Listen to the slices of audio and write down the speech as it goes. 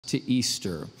to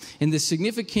Easter. And the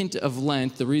significance of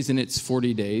Lent, the reason it's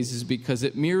 40 days, is because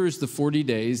it mirrors the 40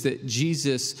 days that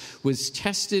Jesus was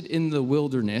tested in the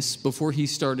wilderness before he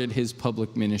started his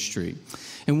public ministry.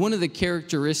 And one of the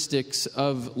characteristics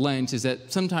of Lent is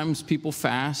that sometimes people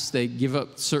fast, they give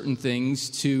up certain things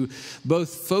to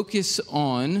both focus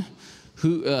on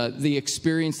the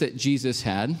experience that Jesus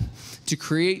had, to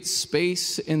create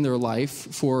space in their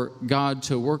life for God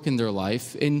to work in their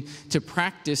life, and to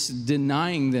practice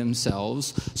denying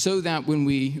themselves so that when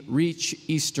we reach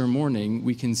Easter morning,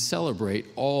 we can celebrate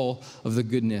all of the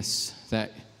goodness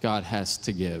that God has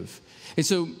to give. And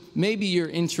so maybe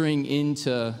you're entering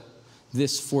into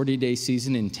this 40-day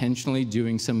season intentionally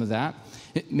doing some of that.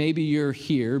 Maybe you're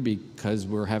here because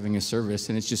we're having a service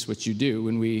and it's just what you do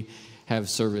when we have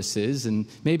services, and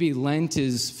maybe Lent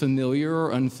is familiar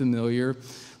or unfamiliar.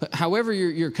 However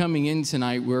you're coming in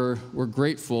tonight, we're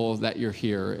grateful that you're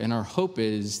here, and our hope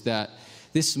is that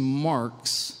this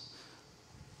marks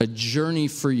a journey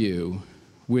for you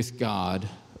with God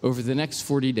over the next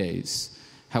 40 days,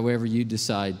 however you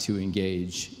decide to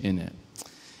engage in it.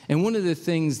 And one of the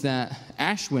things that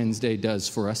Ash Wednesday does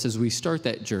for us as we start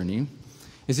that journey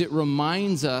is it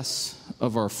reminds us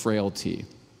of our frailty.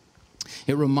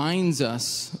 It reminds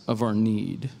us of our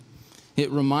need.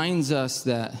 It reminds us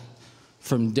that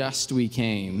from dust we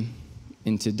came,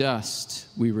 and to dust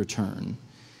we return.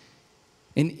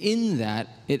 And in that,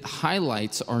 it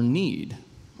highlights our need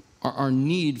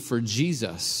for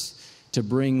Jesus to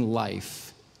bring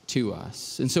life to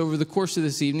us. And so over the course of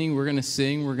this evening, we're going to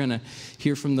sing, we're going to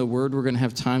hear from the Word, we're going to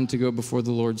have time to go before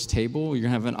the Lord's table. You're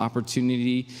going to have an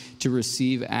opportunity to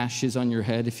receive ashes on your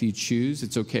head if you choose.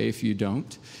 It's okay if you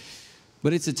don't.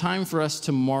 But it's a time for us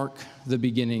to mark the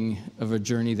beginning of a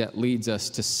journey that leads us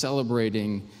to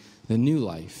celebrating the new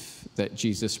life that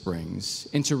Jesus brings,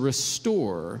 and to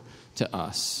restore to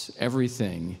us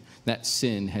everything that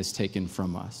sin has taken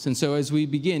from us. And so as we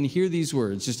begin, hear these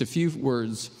words, just a few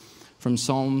words from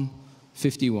Psalm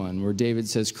 51, where David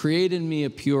says, "Create in me a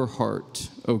pure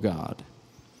heart, O God,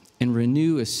 and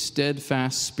renew a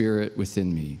steadfast spirit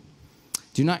within me.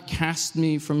 Do not cast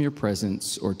me from your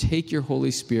presence or take your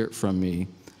Holy Spirit from me,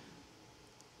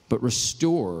 but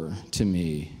restore to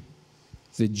me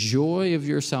the joy of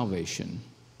your salvation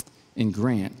and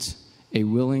grant a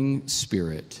willing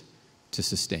spirit to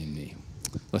sustain me."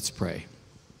 Let's pray.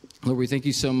 Lord, we thank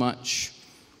you so much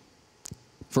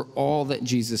for all that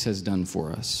Jesus has done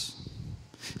for us,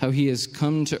 how he has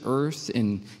come to earth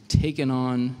and taken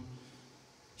on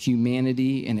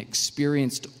humanity and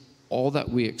experienced all that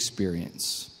we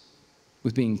experience,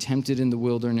 with being tempted in the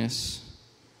wilderness,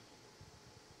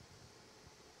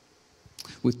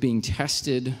 with being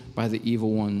tested by the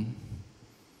evil one,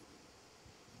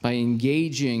 by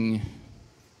engaging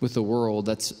with a world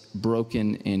that's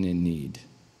broken and in need.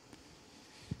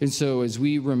 And so as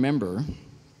we remember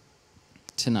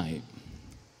tonight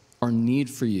our need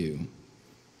for you,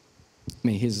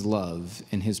 may his love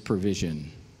and his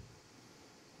provision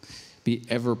be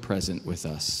ever present with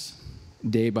us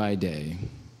day by day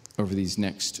over these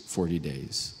next 40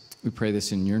 days. We pray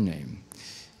this in your name.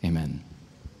 Amen.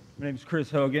 My name is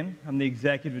Kris Haugen. I'm the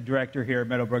executive director here at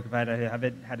Meadowbrook. If I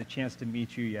haven't had a chance to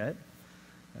meet you yet.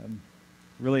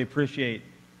 Really appreciate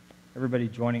everybody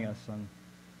joining us on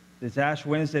this Ash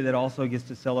Wednesday that also gets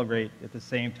to celebrate at the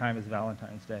same time as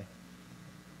Valentine's Day.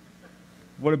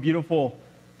 What a beautiful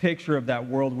picture of that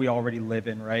world we already live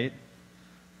in, right?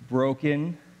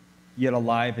 Broken, yet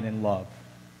alive and in love.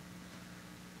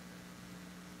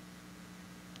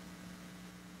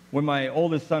 When my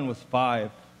oldest son was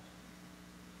 5,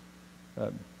 I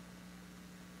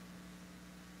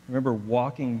remember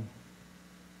walking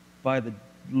by the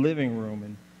living room,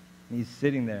 and he's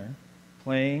sitting there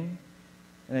playing,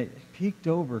 and I peeked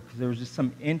over because there was just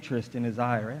some interest in his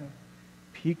eye, right? I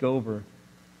peek over,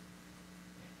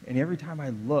 and every time I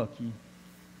look, he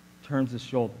turns his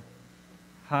shoulder,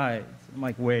 hides. I'm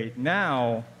like, wait,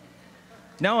 now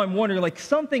I'm wondering, like,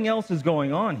 something else is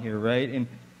going on here, right?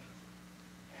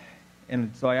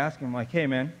 And so I asked him, I'm like, hey,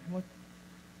 man,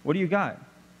 what do you got?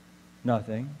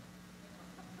 Nothing.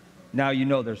 Now you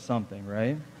know there's something,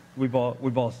 right? We've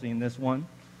all seen this one.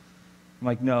 I'm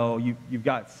like, no, you've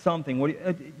got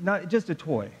something. Not just a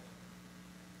toy.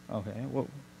 Okay, well,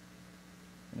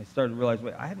 and I started to realize,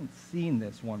 wait, I haven't seen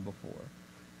this one before.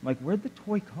 I'm like, where'd the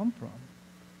toy come from?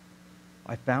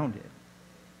 I found it.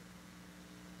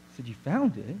 I said, you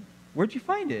found it? Where'd you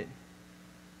find it?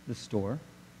 The store.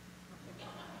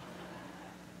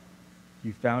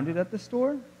 You found it at the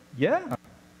store? Yeah.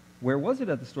 Where was it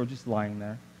at the store? Just lying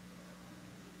there.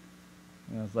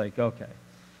 And I was like, okay.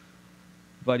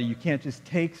 Buddy, you can't just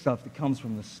take stuff that comes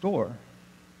from the store.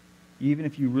 even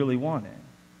if you really want it.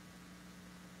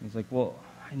 And he's like, well,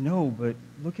 I know, but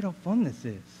look at how fun this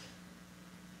is.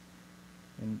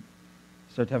 And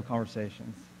start to have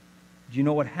conversations. Do you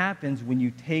know what happens when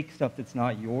you take stuff that's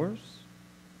not yours?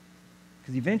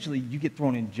 Because eventually you get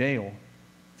thrown in jail.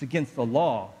 It's against the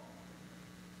law.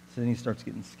 So then he starts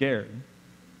getting scared,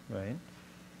 right?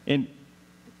 And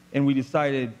we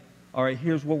decided, all right,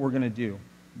 here's what we're going to do.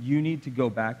 You need to go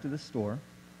back to the store.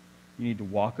 You need to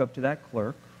walk up to that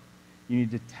clerk. You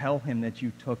need to tell him that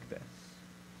you took this.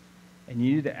 And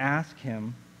you need to ask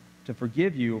him to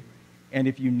forgive you and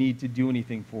if you need to do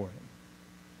anything for him.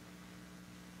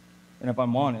 And if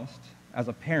I'm honest, as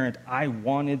a parent, I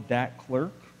wanted that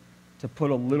clerk to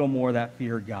put a little more of that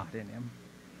fear of God in him,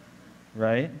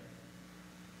 right?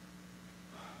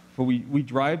 But we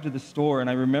drive to the store, and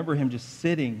I remember him just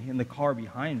sitting in the car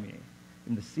behind me,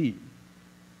 in the seat,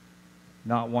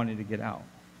 not wanting to get out.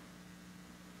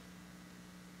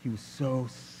 He was so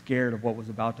scared of what was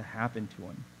about to happen to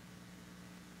him.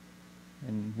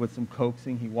 And with some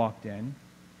coaxing, he walked in, and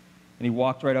he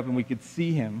walked right up, and we could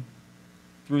see him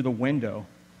through the window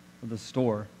of the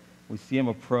store. We see him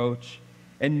approach,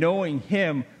 and knowing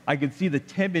him, I could see the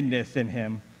timidness in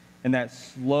him and that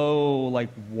slow,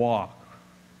 walk.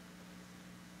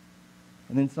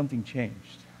 And then something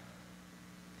changed.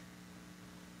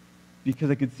 Because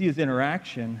I could see his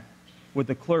interaction with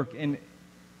the clerk, and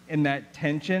that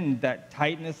tension, that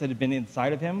tightness that had been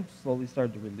inside of him slowly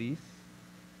started to release.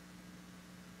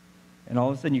 And all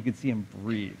of a sudden, you could see him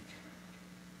breathe.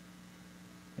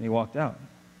 And he walked out.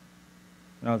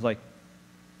 And I was like,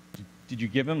 did you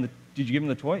give him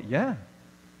the toy? Yeah.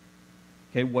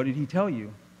 Okay, what did he tell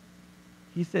you?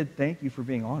 He said, thank you for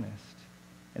being honest,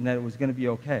 and that it was going to be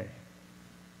okay.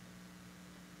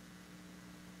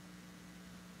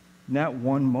 In that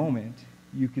one moment,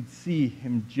 you could see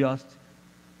him just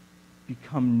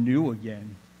become new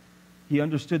again. He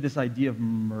understood this idea of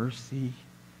mercy.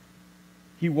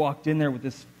 He walked in there with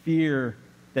this fear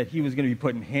that he was going to be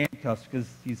put in handcuffs because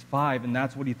he's 5, and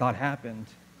that's what he thought happened.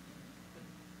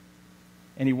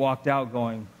 And he walked out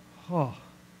going, oh,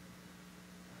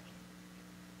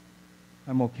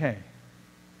 I'm okay.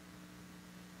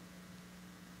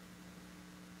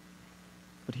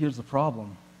 But here's the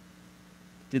problem.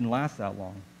 It didn't last that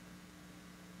long.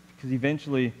 Because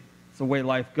eventually, it's the way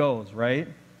life goes, right?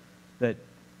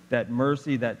 That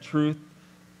mercy, that truth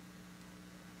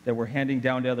that we're handing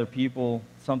down to other people,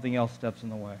 something else steps in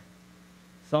the way.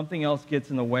 Something else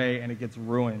gets in the way, and it gets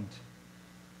ruined.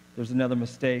 There's another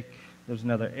mistake. There's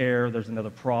another error. There's another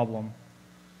problem.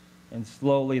 And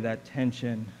slowly, that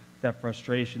tension, that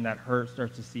frustration, that hurt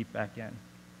starts to seep back in.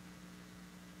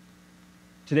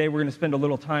 Today, we're going to spend a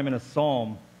little time in a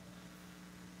psalm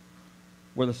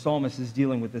where the psalmist is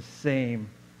dealing with the same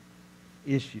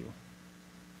issue.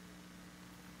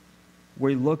 Where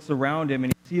he looks around him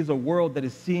and he sees a world that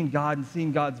has seen God and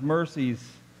seen God's mercies,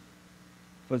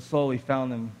 but slowly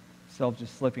found themselves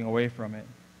just slipping away from it,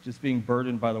 just being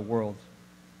burdened by the world,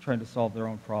 trying to solve their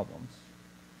own problems.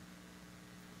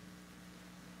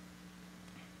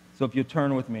 So if you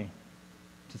turn with me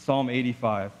to Psalm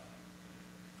 85,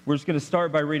 we're just going to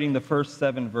start by reading the first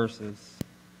 7 verses.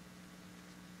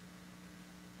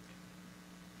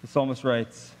 The psalmist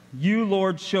writes, "You,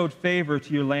 Lord, showed favor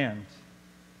to your land.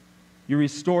 You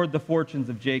restored the fortunes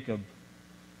of Jacob.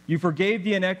 You forgave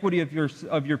the iniquity of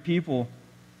your people.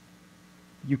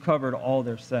 You covered all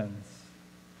their sins.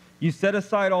 You set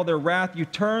aside all their wrath. You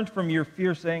turned from your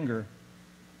fierce anger.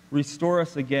 Restore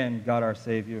us again, God our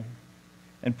Savior,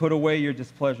 and put away your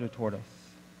displeasure toward us.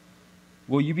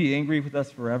 Will you be angry with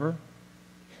us forever?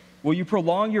 Will you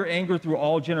prolong your anger through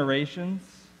all generations?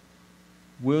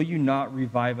 Will you not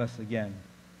revive us again,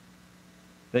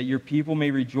 that your people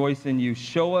may rejoice in you?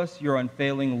 Show us your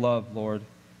unfailing love, Lord,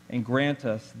 and grant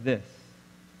us this,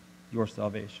 your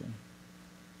salvation."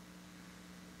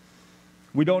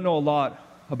 We don't know a lot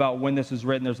about when this was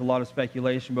written. There's a lot of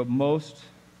speculation, but most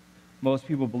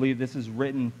people believe this is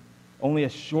written only a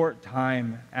short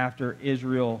time after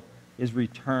Israel is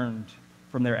returned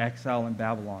from their exile in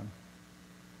Babylon.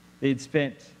 They had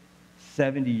spent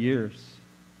 70 years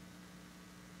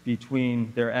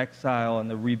between their exile and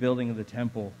the rebuilding of the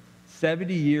temple.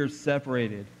 70 years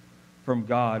separated from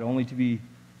God, only to be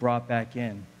brought back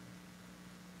in.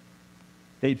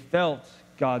 They'd felt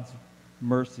God's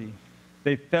mercy.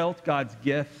 They felt God's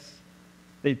gifts.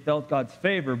 They felt God's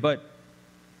favor, but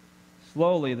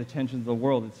slowly the tensions of the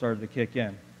world had started to kick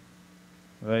in,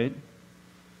 right?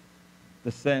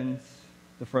 The sins,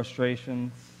 the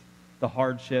frustrations, the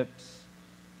hardships.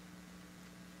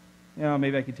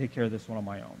 Maybe I could take care of this one on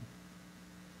my own.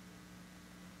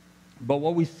 But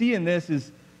what we see in this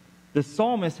is The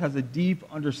psalmist has a deep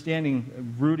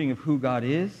understanding, rooting of who God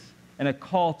is, and a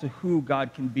call to who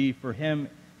God can be for him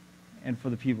and for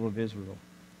the people of Israel.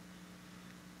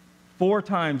 4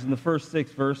 times in the first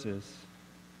 6 verses,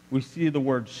 we see the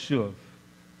word shuv,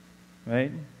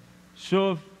 right?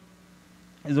 Shuv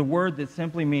is a word that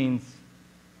simply means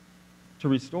to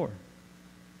restore,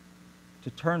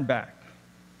 to turn back,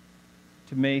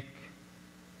 to make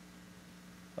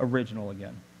original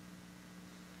again.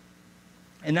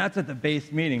 And that's at the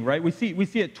base meaning, right? We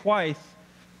see it twice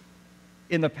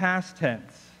in the past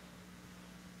tense,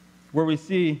 where we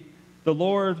see the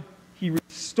Lord, he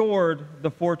restored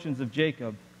the fortunes of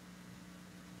Jacob.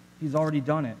 He's already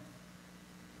done it.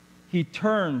 He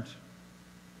turned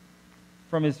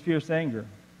from his fierce anger.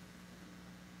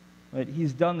 Right?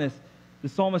 He's done this. The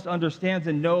psalmist understands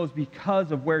and knows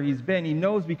because of where he's been. He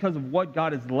knows because of what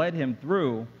God has led him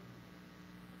through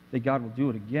that God will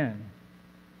do it again.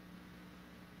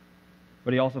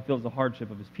 But he also feels the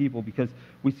hardship of his people because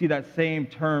we see that same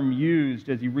term used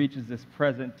as he reaches this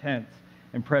present tense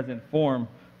and present form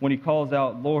when he calls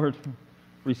out, Lord,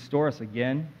 restore us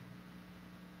again.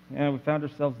 And we found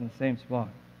ourselves in the same spot.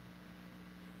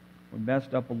 We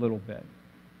messed up a little bit.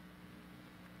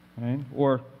 Right?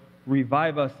 Or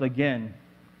revive us again.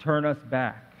 Turn us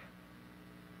back.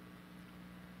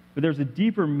 But there's a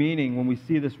deeper meaning when we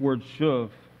see this word shuv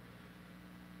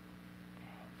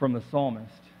from the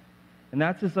psalmist. And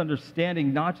that's this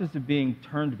understanding not just of being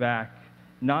turned back,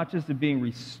 not just of being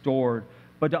restored,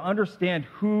 but to understand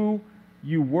who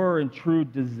you were in true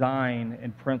design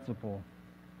and principle.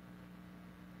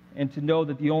 And to know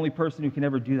that the only person who can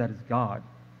ever do that is God.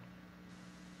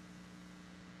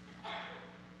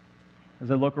 As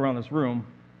I look around this room,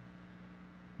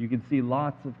 you can see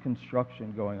lots of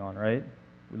construction going on, right?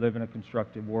 We live in a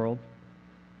constructive world.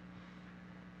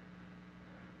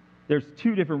 There's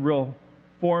 2 different real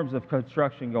forms of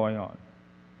construction going on.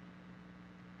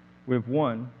 We have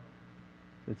one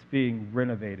that's being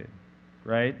renovated,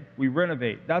 right? We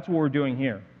renovate. That's what we're doing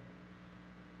here.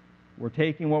 We're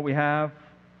taking what we have,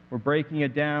 we're breaking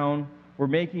it down, we're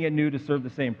making it new to serve the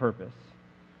same purpose,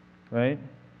 right?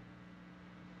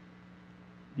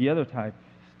 The other type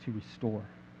is to restore,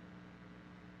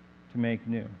 to make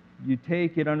new. You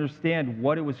take it, understand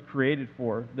what it was created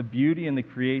for, the beauty and the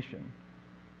creation,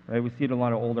 right? We see it in a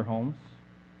lot of older homes.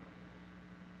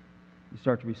 You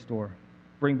start to restore.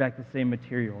 Bring back the same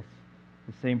materials,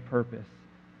 the same purpose,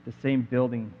 the same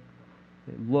building.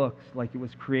 It looks like it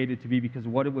was created to be because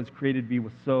what it was created to be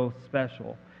was so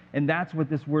special. And that's what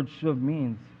this word shuv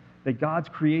means, that God's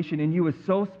creation in you is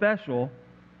so special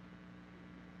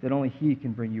that only he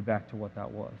can bring you back to what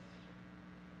that was.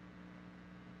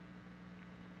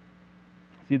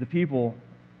 See, the people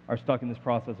are stuck in this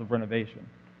process of renovation.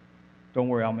 Don't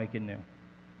worry, I'll make it new.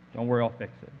 Don't worry, I'll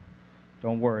fix it.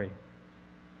 Don't worry.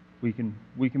 We can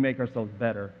make ourselves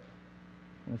better.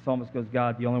 And the psalmist goes,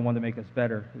 God, the only one to make us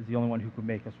better is the only one who could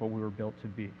make us what we were built to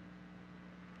be.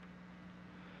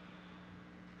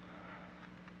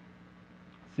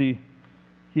 See,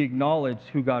 he acknowledged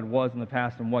who God was in the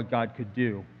past and what God could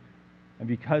do. And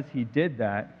because he did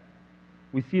that,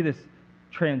 we see this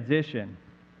transition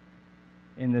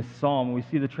in this psalm. We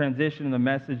see the transition in the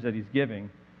message that he's giving.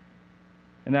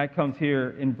 And that comes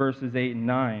here in verses 8 and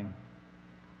 9.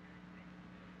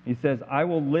 He says, I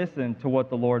will listen to what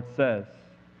the Lord says.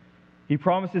 He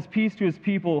promises peace to his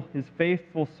people, his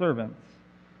faithful servants,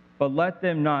 but let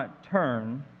them not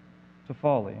turn to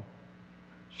folly.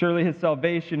 Surely his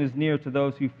salvation is near to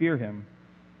those who fear him,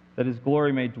 that his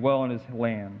glory may dwell in his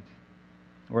land,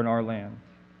 or in our land.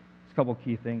 There's a couple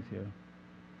key things here.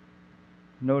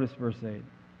 Notice verse 8.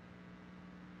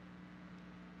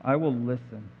 I will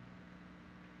listen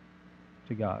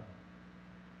to God.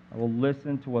 I will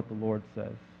listen to what the Lord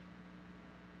says.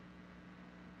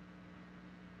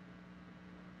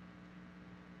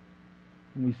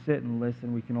 When we sit and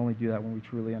listen, we can only do that when we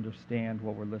truly understand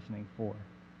what we're listening for.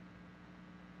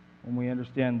 When we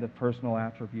understand the personal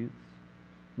attributes,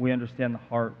 we understand the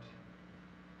heart,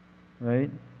 right?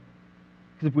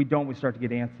 Because if we don't, we start to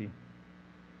get antsy.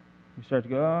 We start to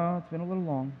go, oh, it's been a little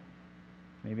long.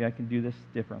 Maybe I can do this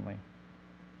differently,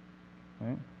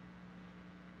 right?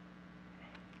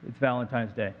 It's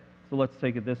Valentine's Day, so let's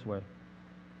take it this way.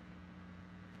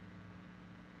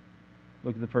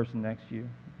 Look at the person next to you.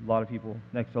 A lot of people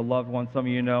next to a loved one, some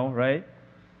of you know, right?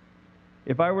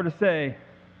 If I were to say,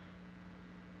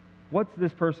 what's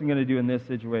this person going to do in this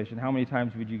situation? How many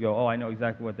times would you go, oh, I know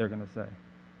exactly what they're going to say?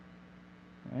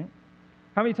 Right?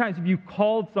 How many times have you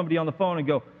called somebody on the phone and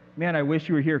go, man, I wish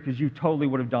you were here because you totally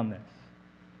would have done this?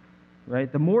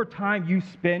 Right? The more time you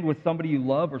spend with somebody you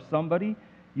love or somebody,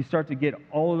 you start to get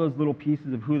all of those little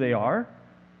pieces of who they are,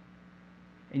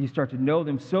 and you start to know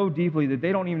them so deeply that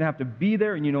they don't even have to be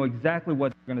there, and you know exactly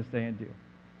what they're going to say and do.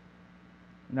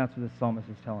 And that's what the psalmist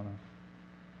is telling us.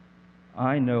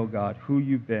 I know, God, who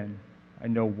you've been. I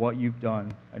know what you've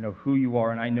done. I know who you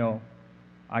are, and I know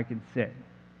I can sit.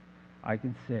 I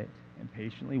can sit and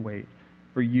patiently wait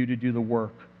for you to do the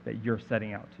work that you're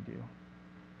setting out to do.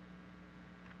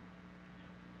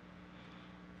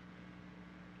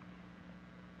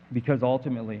 Because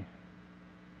ultimately,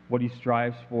 what he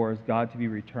strives for is God to be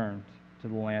returned to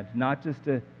the land, not just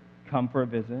to come for a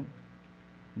visit,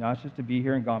 not just to be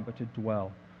here and gone, but to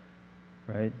dwell.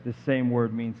 Right? The same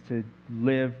word means to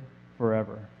live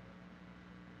forever,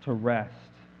 to rest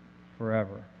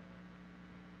forever,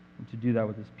 and to do that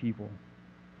with his people.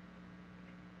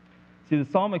 See, the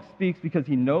psalmist speaks because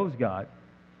he knows God.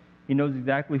 He knows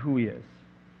exactly who he is.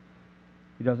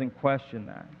 He doesn't question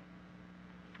that.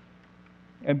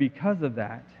 And because of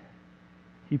that,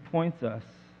 he points us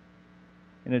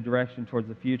in a direction towards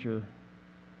the future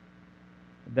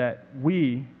that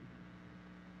we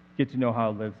get to know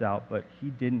how it lives out, but he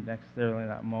didn't necessarily in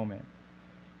that moment.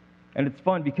 And it's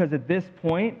fun because at this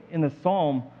point in the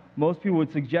psalm, most people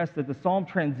would suggest that the psalm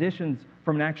transitions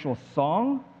from an actual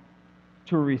song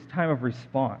to a time of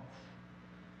response,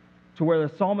 to where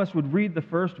the psalmist would read the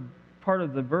first part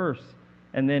of the verse,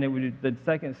 and then the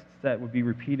second set would be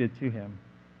repeated to him.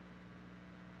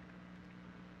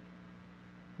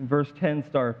 And verse 10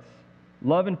 starts,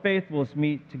 love and faithfulness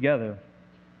meet together.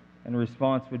 And the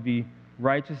response would be,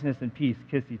 righteousness and peace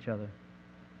kiss each other.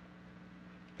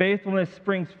 Faithfulness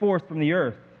springs forth from the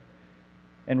earth,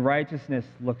 and righteousness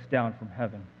looks down from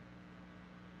heaven.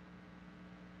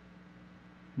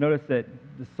 Notice that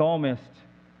the psalmist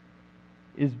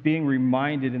is being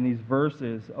reminded in these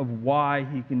verses of why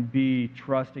he can be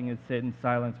trusting and sit in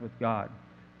silence with God,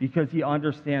 because he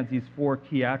understands these four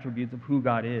key attributes of who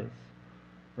God is.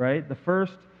 Right? The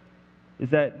first is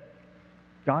that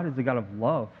God is a God of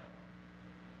love.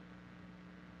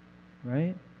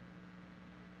 Right?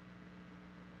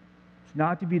 It's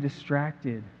not to be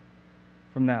distracted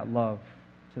from that love,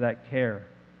 to that care.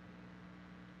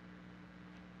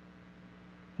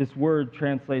 This word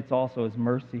translates also as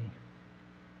mercy.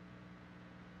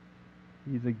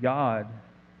 He's a God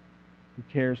who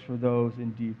cares for those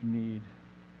in deep need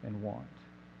and want.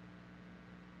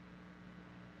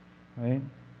 Right?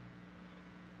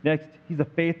 Next, he's a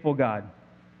faithful God.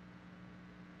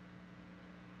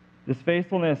 This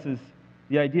faithfulness is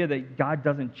the idea that God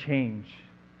doesn't change.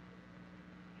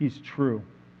 He's true.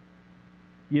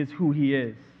 He is who he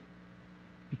is.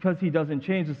 Because he doesn't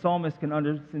change, the psalmist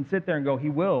can sit there and go, he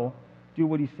will do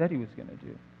what he said he was going to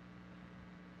do,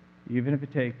 even if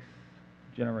it takes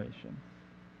generations.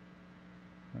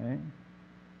 Right?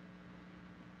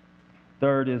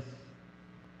 Third is,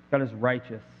 God is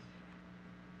righteous.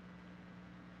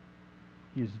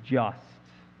 He is just.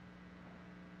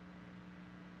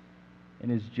 In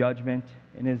his judgment,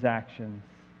 in his actions,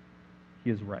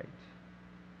 he is right.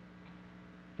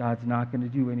 God's not going to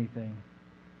do anything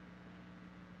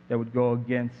that would go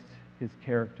against his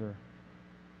character,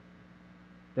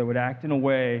 that would act in a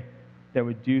way that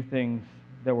would do things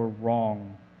that were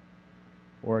wrong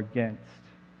or against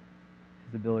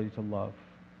his ability to love,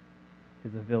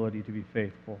 his ability to be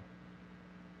faithful.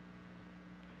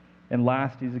 And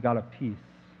last, he's a God of peace.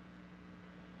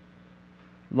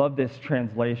 Love this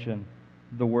translation,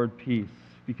 the word peace,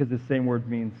 because the same word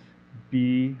means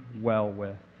be well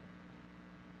with.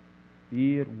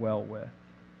 Be it well with.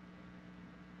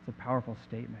 It's a powerful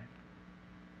statement.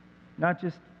 Not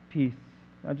just peace.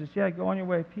 Not just, go on your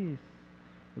way, peace.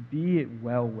 But be it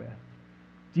well with.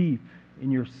 Deep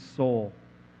in your soul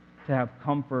to have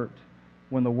comfort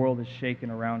when the world is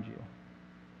shaken around you.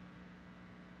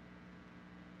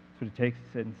 That's what it takes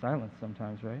to sit in silence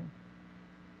sometimes, right?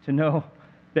 To know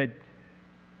that,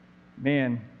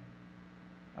 man,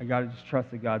 I got to just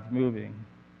trust that God's moving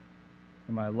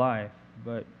in my life,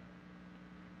 but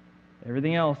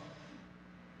everything else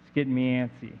is getting me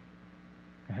antsy.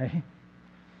 Right?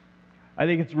 I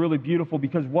think it's really beautiful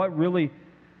because what really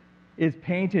is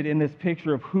painted in this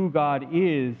picture of who God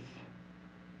is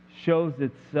shows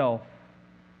itself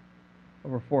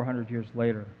over 400 years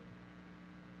later.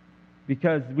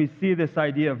 Because we see this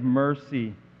idea of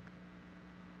mercy.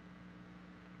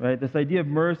 Right? This idea of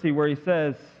mercy where he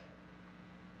says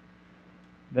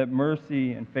that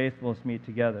mercy and faithfulness meet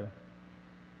together.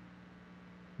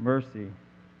 Mercy,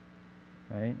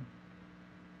 right?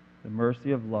 The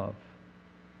mercy of love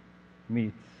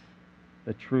meets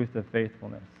the truth of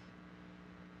faithfulness.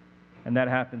 And that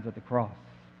happens at the cross.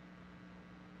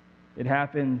 It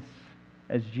happens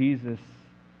as Jesus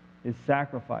is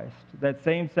sacrificed. That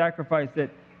same sacrifice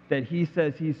that he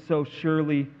says he's so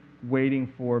surely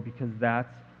waiting for, because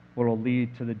that's what will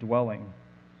lead to the dwelling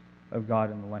of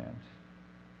God in the land.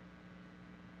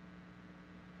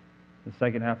 The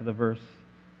second half of the verse,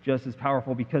 just as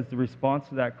powerful, because the response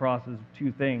to that cross is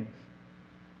two things,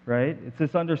 right? It's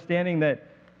this understanding that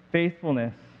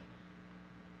that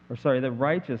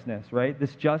righteousness, right?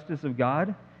 This justice of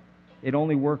God, it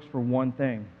only works for one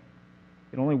thing.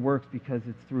 It only works because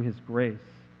it's through his grace.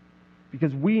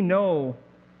 Because we know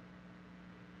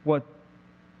what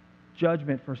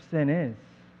judgment for sin is.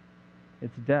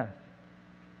 It's death.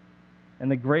 And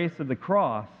the grace of the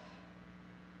cross,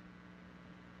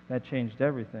 that changed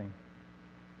everything.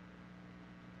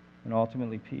 And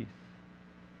ultimately peace.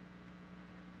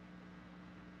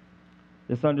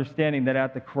 This understanding that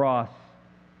at the cross,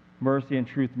 mercy and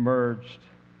truth merged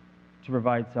to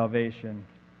provide salvation,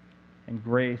 and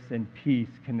grace and peace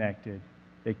connected.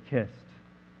 They kissed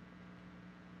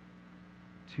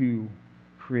to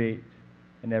create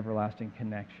an everlasting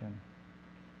connection,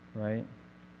 right?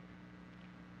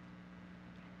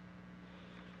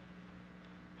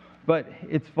 But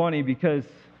it's funny because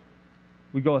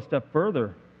we go a step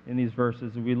further in these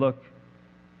verses and we look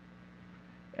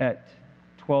at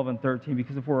 12 and 13,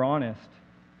 because if we're honest,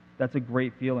 that's a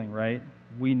great feeling, right?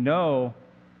 We know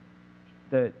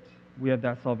that we have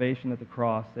that salvation at the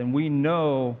cross, and we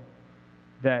know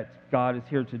that God is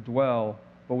here to dwell,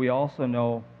 but we also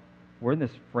know we're in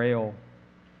this frail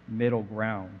middle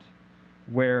ground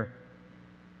where,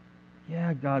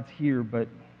 yeah, God's here, but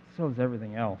so is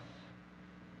everything else.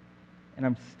 And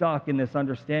I'm stuck in this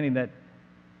understanding that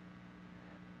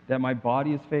my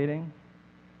body is fading,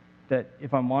 that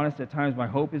if I'm honest, at times my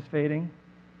hope is fading.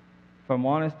 If I'm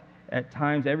honest, at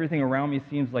times everything around me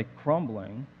seems like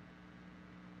crumbling.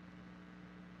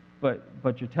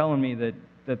 But you're telling me that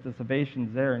the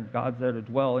salvation's there and God's there to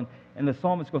dwell. And the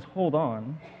psalmist goes, hold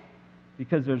on,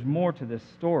 because there's more to this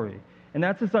story. And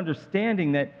that's this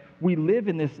understanding that we live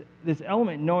in this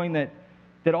element knowing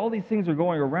that all these things are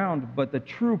going around, but the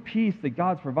true peace that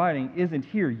God's providing isn't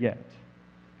here yet.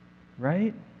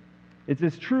 Right? It's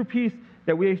this true peace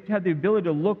that we have the ability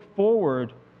to look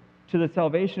forward to the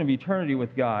salvation of eternity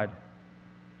with God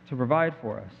to provide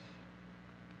for us.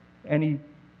 And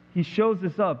he shows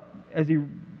this up as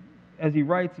he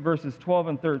writes verses 12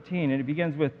 and 13, and it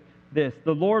begins with this: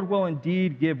 the Lord will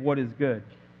indeed give what is good.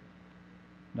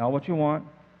 Not what you want,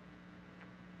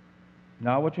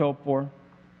 not what you hope for,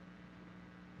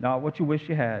 not what you wish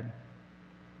you had.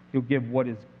 He'll give what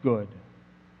is good,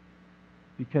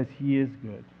 because he is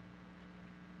good.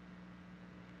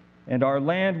 And our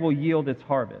land will yield its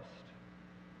harvest.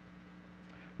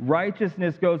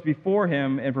 Righteousness goes before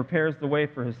him and prepares the way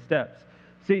for his steps.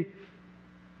 See,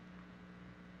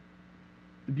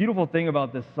 the beautiful thing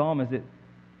about this psalm is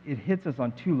it hits us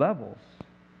on two levels,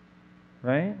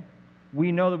 right?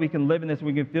 We know that we can live in this, and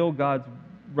we can feel God's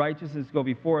righteousness go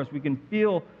before us. We can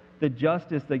feel the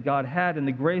justice that God had and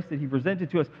the grace that he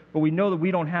presented to us, but we know that we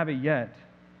don't have it yet.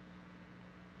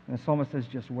 And the psalmist says,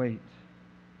 just wait.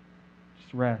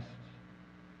 Just rest.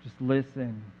 Just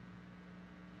listen.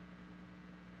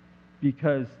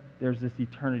 Because there's this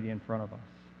eternity in front of us.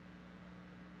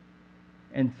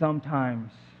 And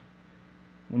sometimes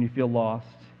when you feel lost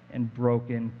and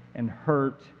broken and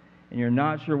hurt and you're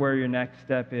not sure where your next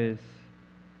step is,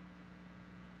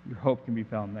 your hope can be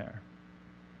found there.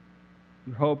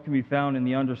 Your hope can be found in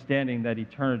the understanding that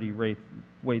eternity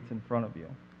waits in front of you.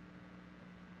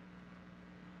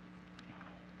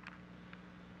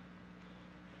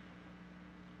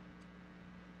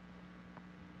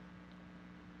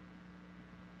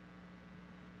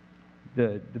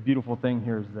 The beautiful thing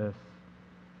here is this.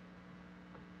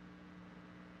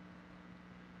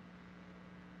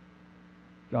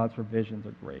 God's provisions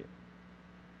are great.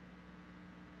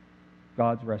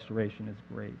 God's restoration is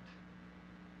great.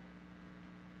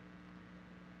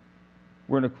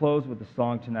 We're going to close with a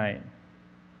song tonight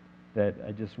that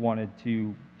I just wanted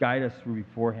to guide us through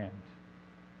beforehand.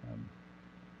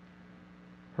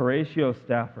 Horatio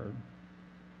Stafford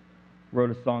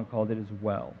wrote a song called "It Is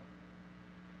Well."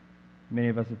 Many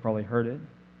of us have probably heard it,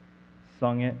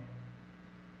 sung it.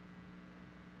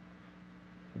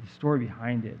 But the story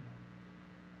behind it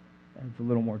adds a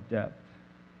little more depth.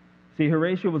 See,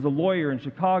 Horatio was a lawyer in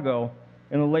Chicago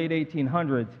in the late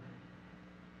 1800s.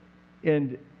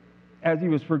 And as he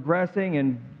was progressing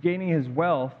and gaining his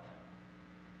wealth,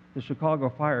 the Chicago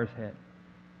fires hit.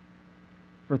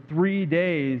 For 3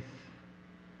 days,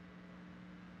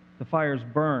 the fires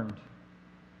burned,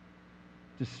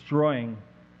 destroying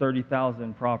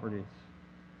 30,000 properties,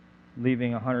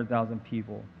 leaving 100,000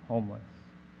 people homeless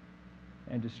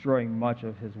and destroying much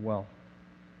of his wealth.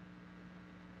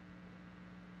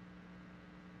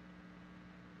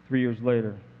 3 years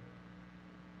later,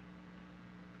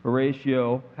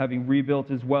 Horatio, having rebuilt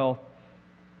his wealth,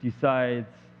 decides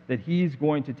that he's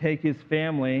going to take his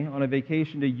family on a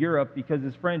vacation to Europe because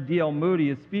his friend D.L. Moody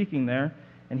is speaking there,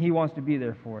 and he wants to be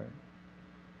there for it.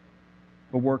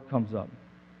 But work comes up.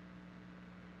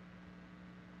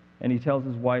 And he tells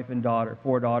his wife and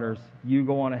 4 daughters, "You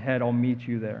go on ahead, I'll meet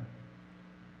you there."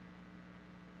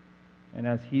 And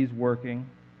as he's working,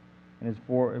 and his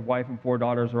wife and 4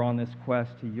 daughters are on this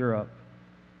quest to Europe,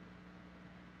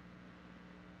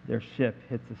 their ship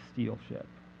hits a steel ship.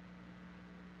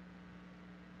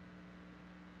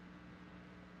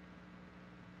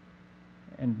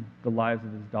 And the lives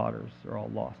of his daughters are all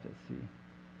lost at sea.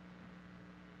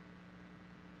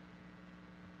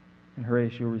 And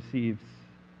Horatio receives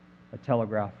a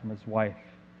telegraph from his wife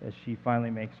as she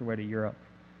finally makes her way to Europe.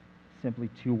 Simply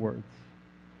 2 words: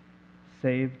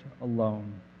 saved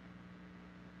alone.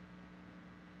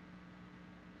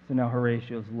 So now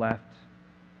Horatio's left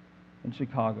in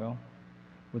Chicago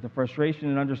with the frustration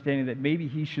and understanding that maybe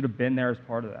he should have been there as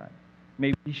part of that.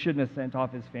 Maybe he shouldn't have sent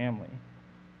off his family.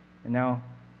 And now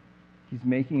he's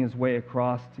making his way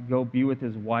across to go be with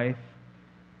his wife,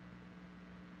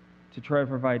 to try to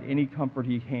provide any comfort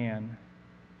he can.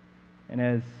 And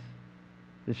as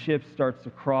the ship starts to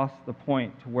cross the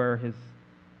point to where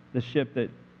the ship that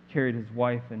carried his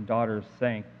wife and daughters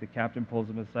sank, the captain pulls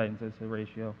him aside and says,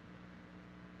 "Horatio,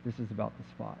 this is about the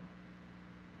spot."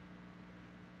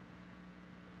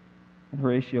 And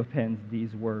Horatio pens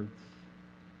these words: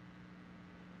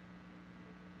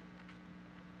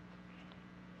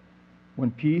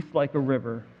 "When peace like a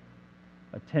river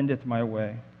attendeth my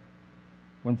way,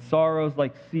 when sorrows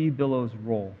like sea billows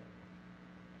roll,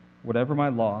 whatever my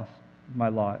lot,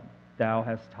 thou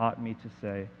hast taught me to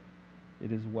say,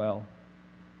 it is well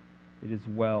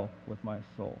with my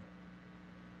soul."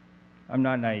 I'm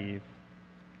not naive.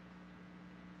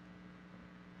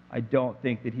 I don't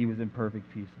think that he was in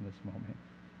perfect peace in this moment.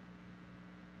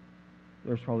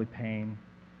 There's probably pain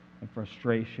and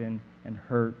frustration and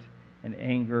hurt and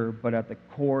anger, but at the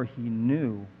core he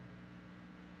knew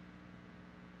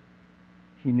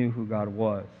who God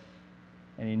was,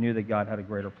 and he knew that God had a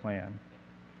greater plan.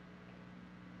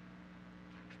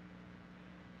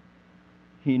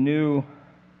 He knew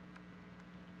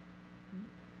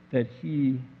that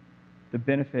the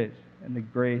benefit and the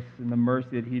grace and the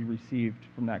mercy that he'd received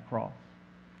from that cross.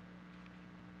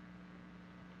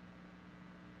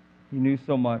 He knew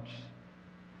so much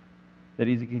that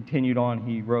as he continued on,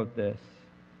 he wrote this: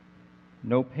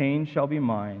 "No pain shall be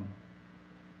mine,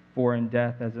 for in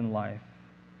death as in life,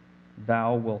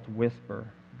 thou wilt whisper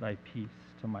thy peace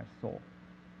to my soul."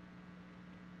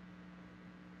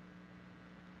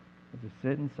 As I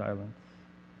sit in silence,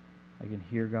 I can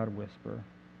hear God whisper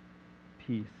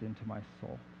peace into my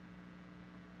soul.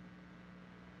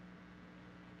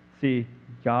 See,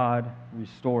 God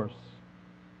restores.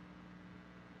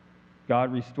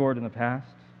 God restored in the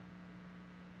past.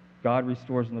 God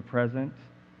restores in the present.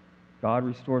 God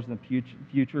restores in the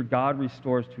future. God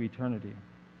restores to eternity.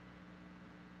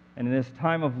 And in this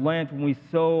time of Lent, when we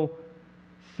so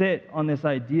sit on this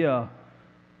idea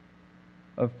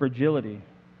of fragility,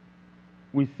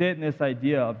 we sit in this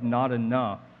idea of not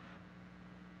enough,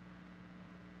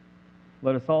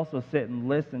 let us also sit and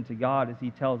listen to God as he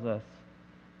tells us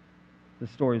the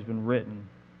story's been written.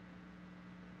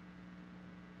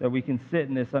 That we can sit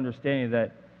in this understanding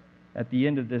that at the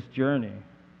end of this journey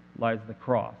lies the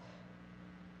cross,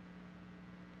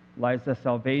 lies the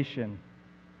salvation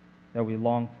that we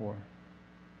long for,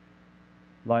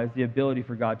 lies the ability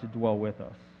for God to dwell with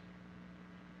us.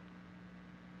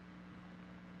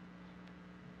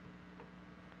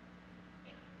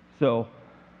 So,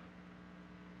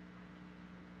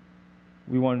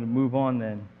 we wanted to move on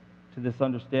then to this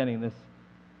understanding, this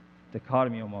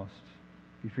dichotomy almost,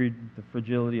 between the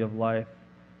fragility of life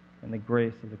and the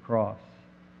grace of the cross.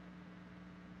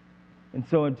 And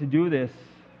so, to do this,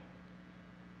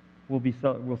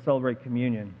 we'll celebrate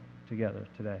communion together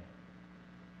today.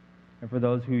 And for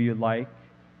those who you'd like,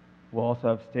 we'll also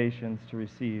have stations to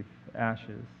receive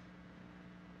ashes.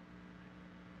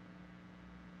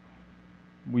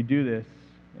 We do this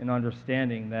in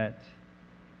understanding that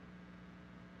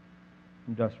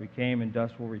from dust we came and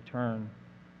dust will return,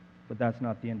 but that's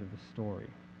not the end of the story.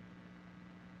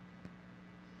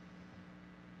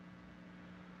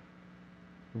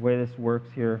 The way this works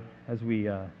here as we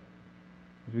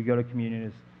go to communion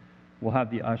is we'll have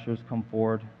the ushers come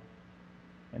forward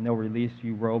and they'll release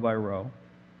you row by row.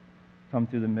 Come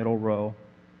through the middle row,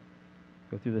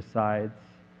 go through the sides,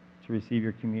 to receive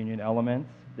your communion elements.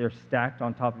 They're stacked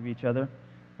on top of each other.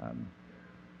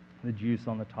 The juice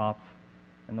on the top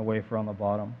and the wafer on the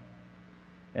bottom.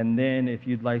 And then if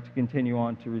you'd like to continue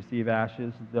on to receive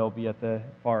ashes, they'll be at the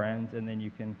far ends, and then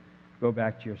you can go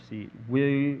back to your seat.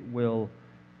 We will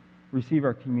receive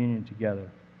our communion together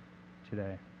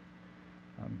today.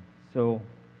 So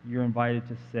you're invited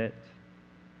to sit,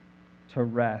 to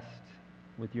rest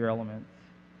with your elements,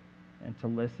 and to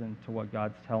listen to what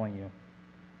God's telling you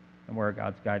and where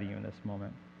God's guiding you in this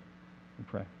moment. We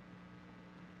pray.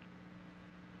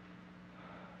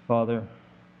 Father,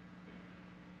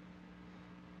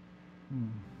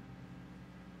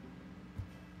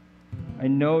 I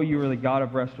know you are the God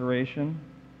of restoration.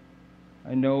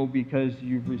 I know because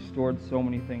you've restored so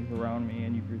many things around me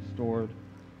and you've restored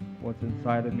what's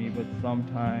inside of me, but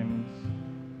sometimes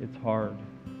it's hard.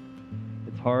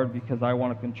 It's hard because I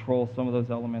want to control some of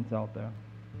those elements out there.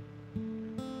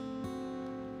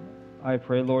 I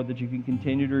pray, Lord, that you can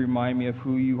continue to remind me of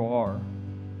who you are,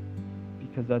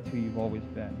 because that's who you've always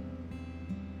been.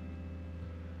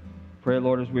 Pray,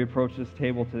 Lord, as we approach this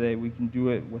table today, we can do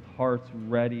it with hearts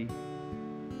ready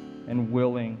and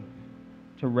willing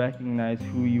to recognize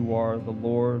who you are, the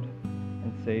Lord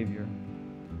and Savior,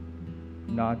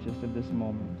 not just of this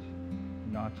moment,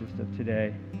 not just of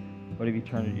today, but of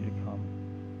eternity to come.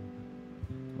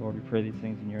 Lord, we pray these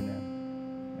things in your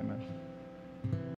name. Amen.